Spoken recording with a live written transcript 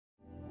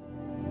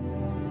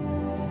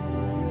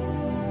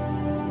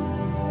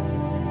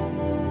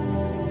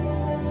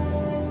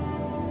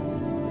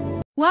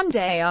One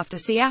day after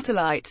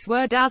Seattleites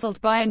were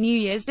dazzled by a New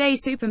Year's Day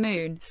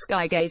supermoon,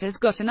 skygazers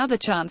got another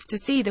chance to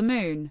see the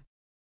moon.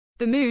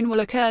 The moon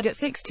will occur at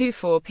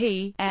 6:24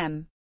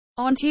 p.m.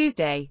 on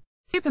Tuesday.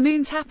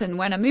 Supermoons happen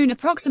when a moon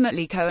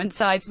approximately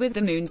coincides with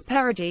the moon's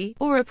perigee,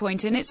 or a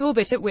point in its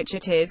orbit at which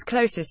it is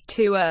closest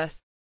to Earth.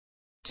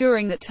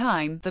 During that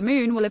time, the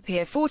moon will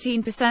appear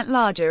 14%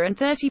 larger and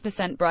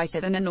 30% brighter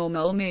than a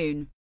normal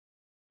moon.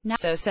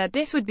 NASA said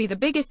this would be the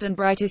biggest and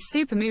brightest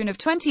supermoon of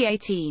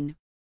 2018.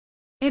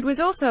 It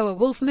was also a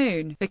wolf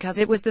moon, because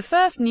it was the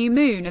first new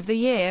moon of the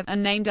year,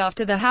 and named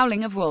after the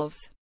howling of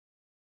wolves.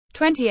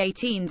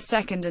 2018's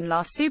second and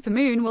last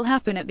supermoon will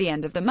happen at the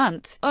end of the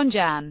month, on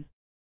Jan.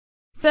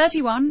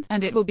 31,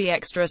 and it will be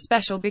extra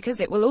special because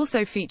it will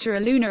also feature a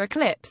lunar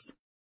eclipse.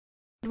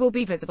 It will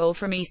be visible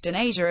from Eastern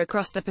Asia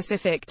across the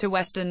Pacific to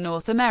Western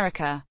North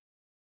America.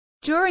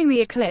 During the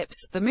eclipse,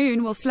 the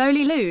moon will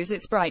slowly lose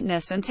its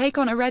brightness and take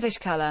on a reddish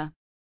color.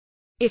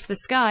 If the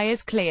sky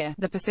is clear,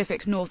 the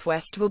Pacific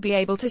Northwest will be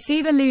able to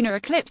see the lunar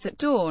eclipse at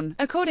dawn,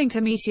 according to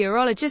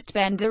meteorologist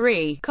Ben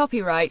Deree.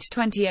 Copyright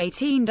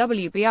 2018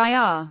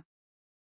 WBIR.